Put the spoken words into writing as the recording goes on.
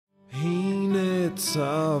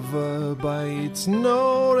Tava bait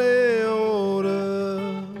nore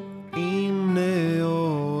ora inne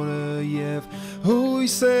ora yev hui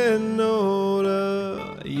sen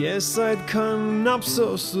ora yes I'd kan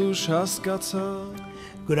napsosus haskata.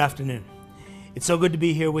 Good afternoon. It's so good to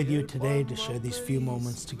be here with you today to share these few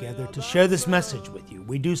moments together, to share this message with you.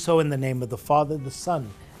 We do so in the name of the Father, the Son,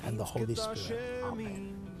 and the Holy Spirit. Amen.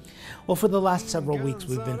 Well, for the last several weeks,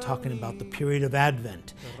 we've been talking about the period of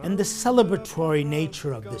Advent and the celebratory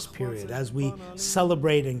nature of this period as we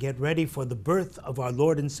celebrate and get ready for the birth of our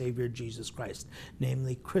Lord and Savior Jesus Christ,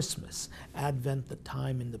 namely Christmas. Advent, the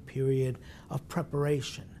time in the period of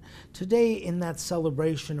preparation. Today, in that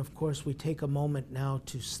celebration, of course, we take a moment now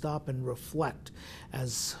to stop and reflect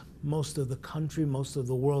as most of the country, most of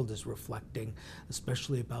the world is reflecting,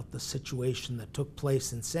 especially about the situation that took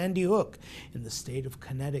place in Sandy Hook in the state of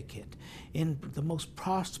Connecticut, in the most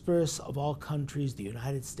prosperous of all countries, the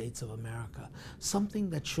United States of America.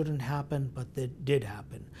 Something that shouldn't happen, but that did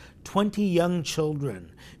happen. 20 young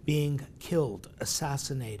children being killed,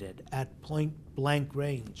 assassinated at point-blank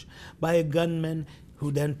range by a gunman who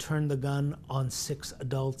then turned the gun on 6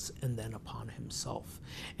 adults and then upon himself.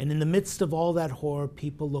 And in the midst of all that horror,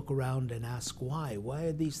 people look around and ask, why? Why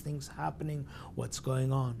are these things happening? What's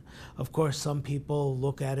going on? Of course, some people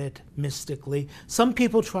look at it mystically. Some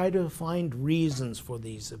people try to find reasons for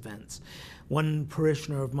these events. One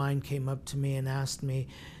parishioner of mine came up to me and asked me,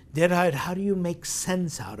 Deadhead, how do you make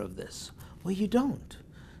sense out of this? Well, you don't.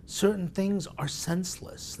 Certain things are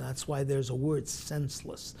senseless. That's why there's a word,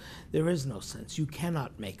 senseless. There is no sense. You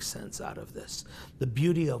cannot make sense out of this. The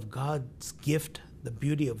beauty of God's gift, the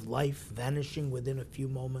beauty of life vanishing within a few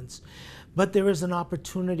moments. But there is an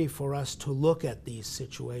opportunity for us to look at these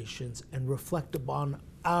situations and reflect upon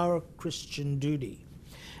our Christian duty.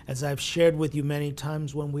 As I've shared with you many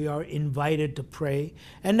times, when we are invited to pray,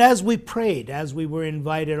 and as we prayed, as we were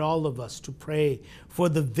invited, all of us, to pray for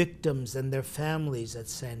the victims and their families at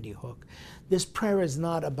Sandy Hook, this prayer is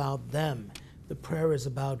not about them. The prayer is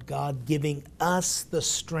about God giving us the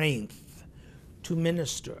strength to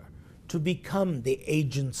minister, to become the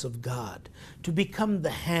agents of God, to become the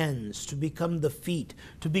hands, to become the feet,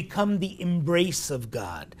 to become the embrace of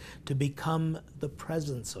God, to become the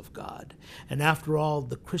presence of God. And after all,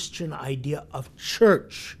 the Christian idea of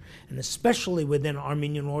church, and especially within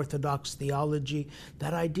Armenian Orthodox theology,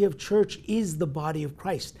 that idea of church is the body of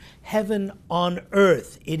Christ. Heaven on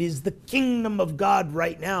earth. It is the kingdom of God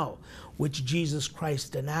right now, which Jesus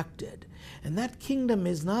Christ enacted. And that kingdom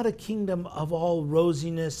is not a kingdom of all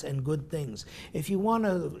rosiness and good things. If you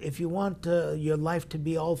want your life to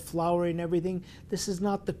be all flowery and everything, this is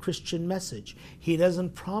not the Christian message. He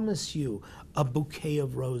doesn't promise you a bouquet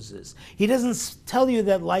of roses. He doesn't tell you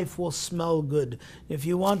that life will smell good. If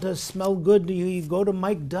you want to smell good, you go to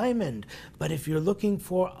Mike Diamond. But if you're looking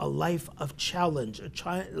for a life of challenge,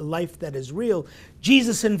 a life that is real,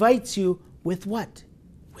 Jesus invites you with what?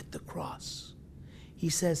 With the cross. He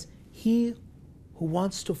says, he who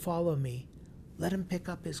wants to follow me, let him pick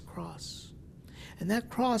up his cross. And that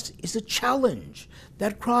cross is a challenge.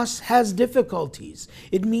 That cross has difficulties.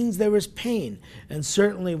 It means there is pain. And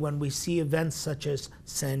certainly when we see events such as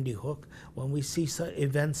Sandy Hook, when we see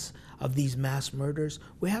events of these mass murders,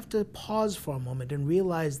 we have to pause for a moment and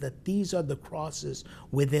realize that these are the crosses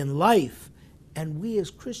within life. And we as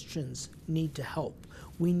Christians need to help.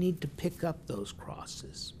 We need to pick up those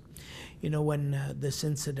crosses. You know, when this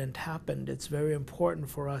incident happened, it's very important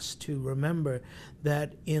for us to remember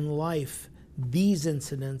that in life, these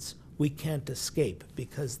incidents we can't escape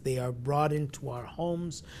because they are brought into our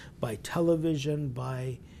homes by television,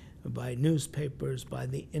 by newspapers, by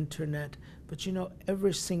the internet. But you know,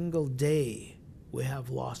 every single day we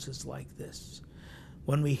have losses like this.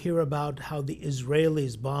 When we hear about how the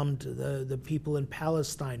Israelis bombed the people in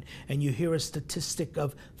Palestine, and you hear a statistic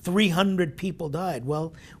of 300 people died,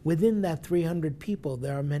 well, within that 300 people,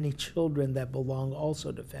 there are many children that belong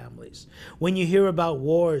also to families. When you hear about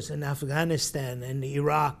wars in Afghanistan and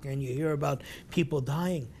Iraq, and you hear about people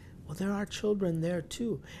dying, well, there are children there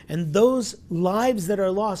too. And those lives that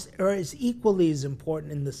are lost are as equally as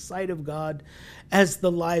important in the sight of God as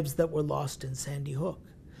the lives that were lost in Sandy Hook.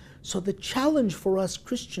 So the challenge for us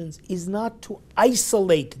Christians is not to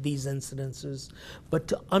isolate these incidences, but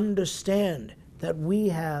to understand that we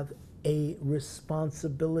have a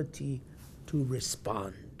responsibility to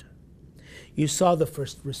respond. You saw the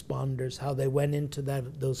first responders, how they went into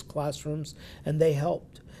those classrooms and they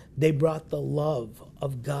helped. They brought the love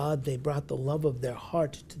of God, they brought the love of their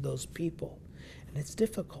heart to those people. And it's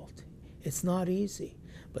difficult. It's not easy,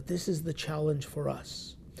 but this is the challenge for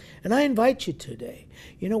us. And I invite you today.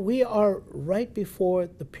 You know, we are right before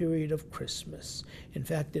the period of Christmas. In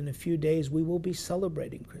fact, in a few days, we will be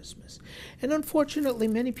celebrating Christmas. And unfortunately,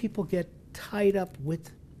 many people get tied up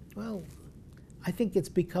with, well, I think it's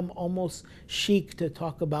become almost chic to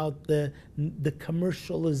talk about the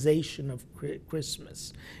commercialization of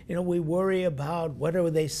Christmas. You know, we worry about what are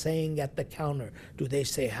they saying at the counter. Do they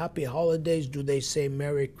say Happy Holidays? Do they say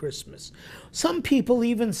Merry Christmas? Some people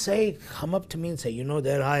even say, come up to me and say, you know,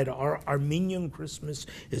 that our Armenian Christmas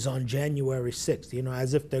is on January 6th, you know,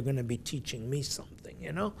 as if they're going to be teaching me something,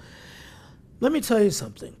 you know. Let me tell you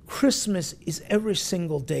something. Christmas is every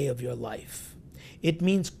single day of your life. It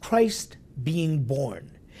means Christ being born.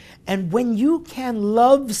 And when you can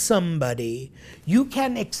love somebody, you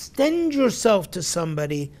can extend yourself to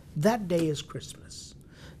somebody, that day is Christmas.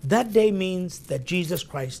 That day means that Jesus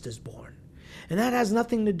Christ is born. And that has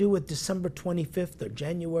nothing to do with December 25th or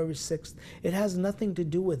January 6th. It has nothing to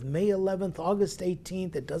do with May 11th, August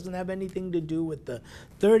 18th. It doesn't have anything to do with the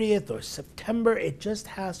 30th or September. It just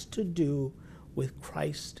has to do with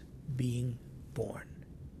Christ being born.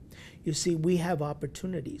 You see, we have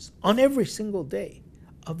opportunities on every single day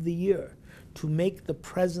of the year to make the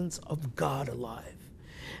presence of God alive.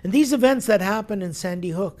 And these events that happen in Sandy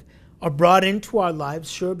Hook are brought into our lives,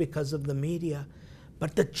 sure, because of the media,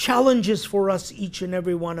 but the challenge is for us, each and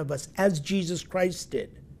every one of us, as Jesus Christ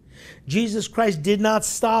did. Jesus Christ did not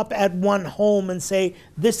stop at one home and say,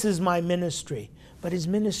 this is my ministry, but his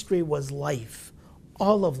ministry was life.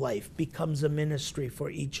 All of life becomes a ministry for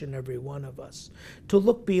each and every one of us. To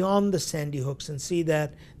look beyond the Sandy Hooks and see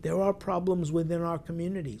that there are problems within our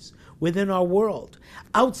communities, within our world,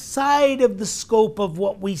 outside of the scope of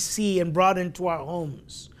what we see and brought into our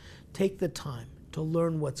homes. Take the time to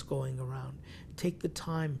learn what's going around. Take the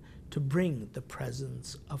time to bring the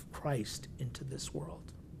presence of Christ into this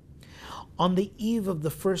world. On the eve of the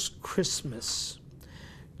first Christmas,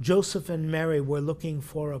 Joseph and Mary were looking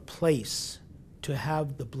for a place to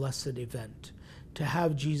have the blessed event, to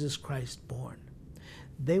have Jesus Christ born.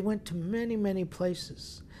 They went to many, many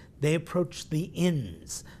places. They approached the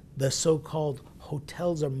inns, the so-called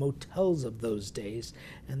hotels or motels of those days,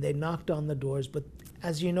 and they knocked on the doors. But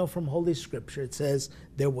as you know from Holy Scripture, it says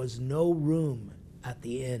there was no room at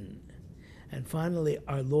the inn. And finally,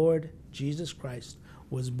 our Lord Jesus Christ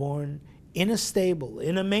was born in a stable,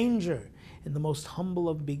 in a manger, in the most humble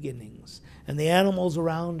of beginnings. And the animals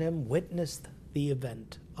around him witnessed the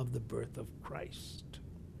event of the birth of Christ.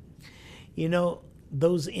 You know,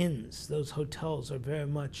 those inns, those hotels are very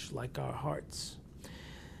much like our hearts.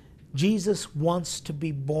 Jesus wants to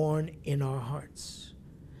be born in our hearts.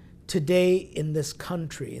 Today in this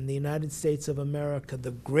country, in the United States of America,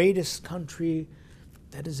 the greatest country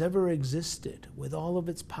that has ever existed with all of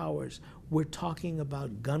its powers, we're talking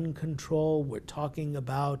about gun control, we're talking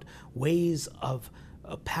about ways of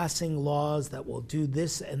passing laws that will do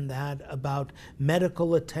this and that, about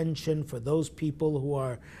medical attention for those people who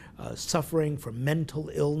are suffering from mental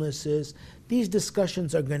illnesses. These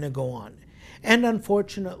discussions are going to go on. And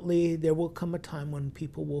unfortunately, there will come a time when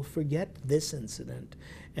people will forget this incident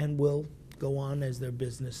and will go on as their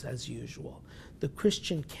business as usual. The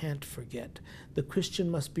Christian can't forget. The Christian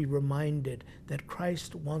must be reminded that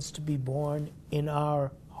Christ wants to be born in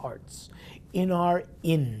our hearts, in our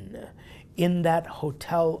inn, in that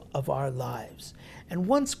hotel of our lives. And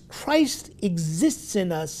once Christ exists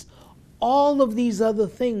in us, all of these other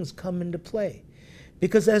things come into play.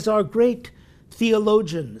 Because as our great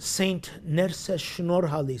theologian, Saint Nerses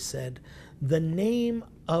Shnorhali said, the name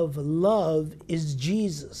of love is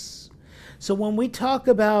Jesus. So when we talk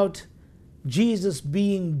about Jesus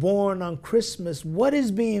being born on Christmas, what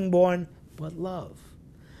is being born but love?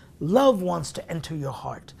 Love wants to enter your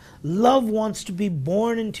heart. Love wants to be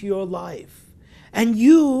born into your life. And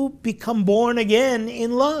you become born again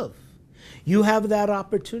in love. You have that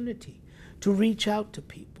opportunity to reach out to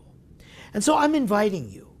people. And so I'm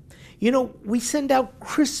inviting you. You know, we send out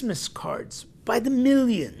Christmas cards by the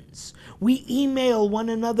millions. We email one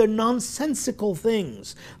another nonsensical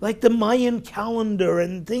things like the Mayan calendar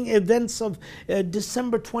and events of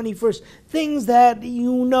December 21st, things that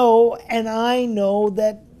you know and I know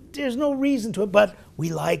that there's no reason to it, but we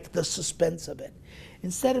like the suspense of it.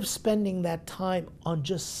 Instead of spending that time on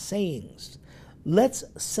just sayings, let's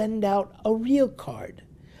send out a real card.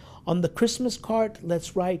 On the Christmas card,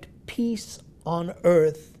 let's write peace on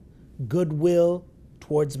earth, goodwill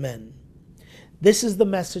towards men. This is the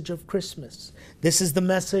message of Christmas. This is the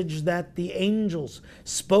message that the angels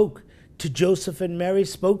spoke to Joseph and Mary,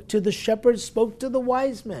 spoke to the shepherds, spoke to the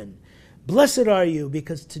wise men. Blessed are you,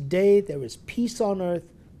 because today there is peace on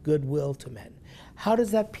earth, goodwill to men. How does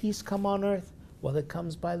that peace come on earth? Well, it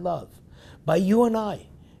comes by love, by you and I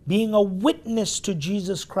being a witness to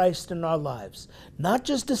Jesus Christ in our lives, not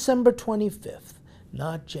just December 25th,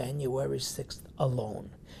 not January 6th alone.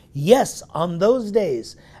 Yes, on those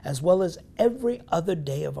days, as well as every other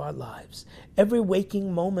day of our lives, every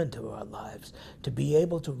waking moment of our lives, to be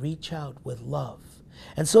able to reach out with love.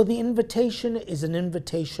 And so the invitation is an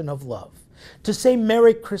invitation of love, to say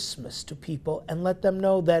Merry Christmas to people and let them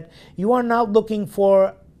know that you are not looking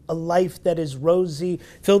for a life that is rosy,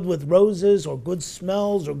 filled with roses or good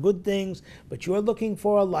smells or good things, but you're looking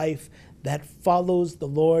for a life that follows the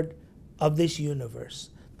Lord of this universe,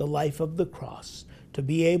 the life of the cross, to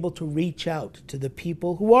be able to reach out to the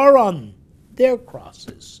people who are on their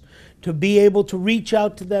crosses, to be able to reach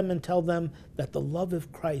out to them and tell them that the love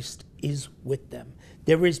of Christ is with them.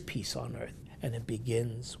 There is peace on earth, and it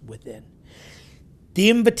begins within. The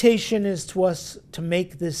invitation is to us to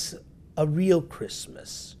make this a real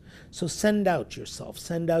Christmas. So send out yourself,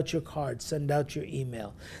 send out your cards, send out your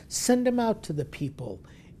email. Send them out to the people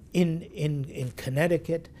in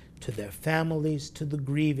Connecticut, to their families, to the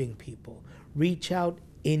grieving people. Reach out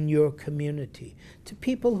in your community, to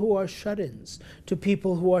people who are shut-ins, to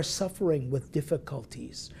people who are suffering with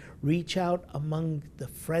difficulties. Reach out among the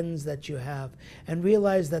friends that you have and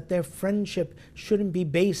realize that their friendship shouldn't be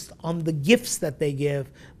based on the gifts that they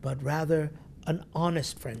give, but rather an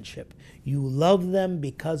honest friendship. You love them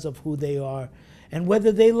because of who they are, and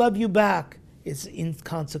whether they love you back is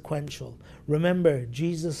inconsequential. Remember,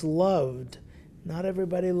 Jesus loved. Not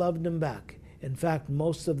everybody loved him back. In fact,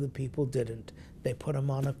 most of the people didn't. They put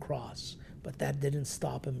him on a cross, but that didn't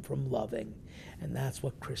stop him from loving. And that's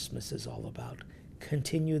what Christmas is all about.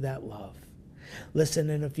 Continue that love. Listen,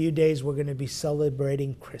 in a few days, we're going to be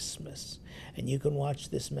celebrating Christmas. And you can watch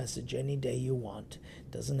this message any day you want.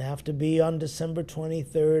 It doesn't have to be on December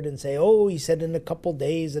 23rd and say, oh, he said in a couple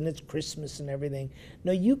days and it's Christmas and everything.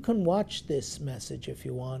 No, you can watch this message if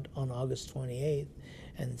you want on August 28th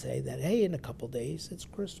and say that, hey, in a couple days, it's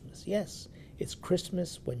Christmas. Yes, it's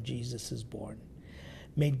Christmas when Jesus is born.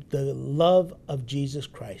 May the love of Jesus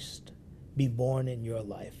Christ be born in your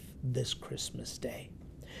life this Christmas day.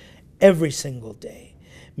 Every single day.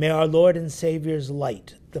 May our Lord and Savior's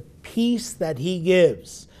light, the peace that he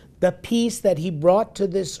gives, the peace that he brought to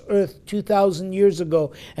this earth 2,000 years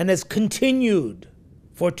ago and has continued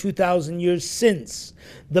for 2,000 years since,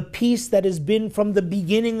 the peace that has been from the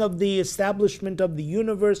beginning of the establishment of the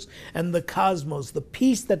universe and the cosmos, the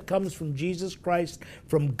peace that comes from Jesus Christ,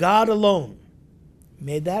 from God alone,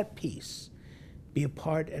 may that peace be a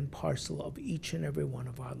part and parcel of each and every one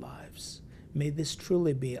of our lives. May this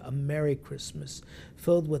truly be a Merry Christmas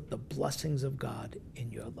filled with the blessings of God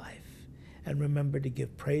in your life. And remember to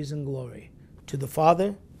give praise and glory to the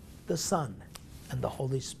Father, the Son, and the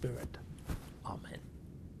Holy Spirit. Amen.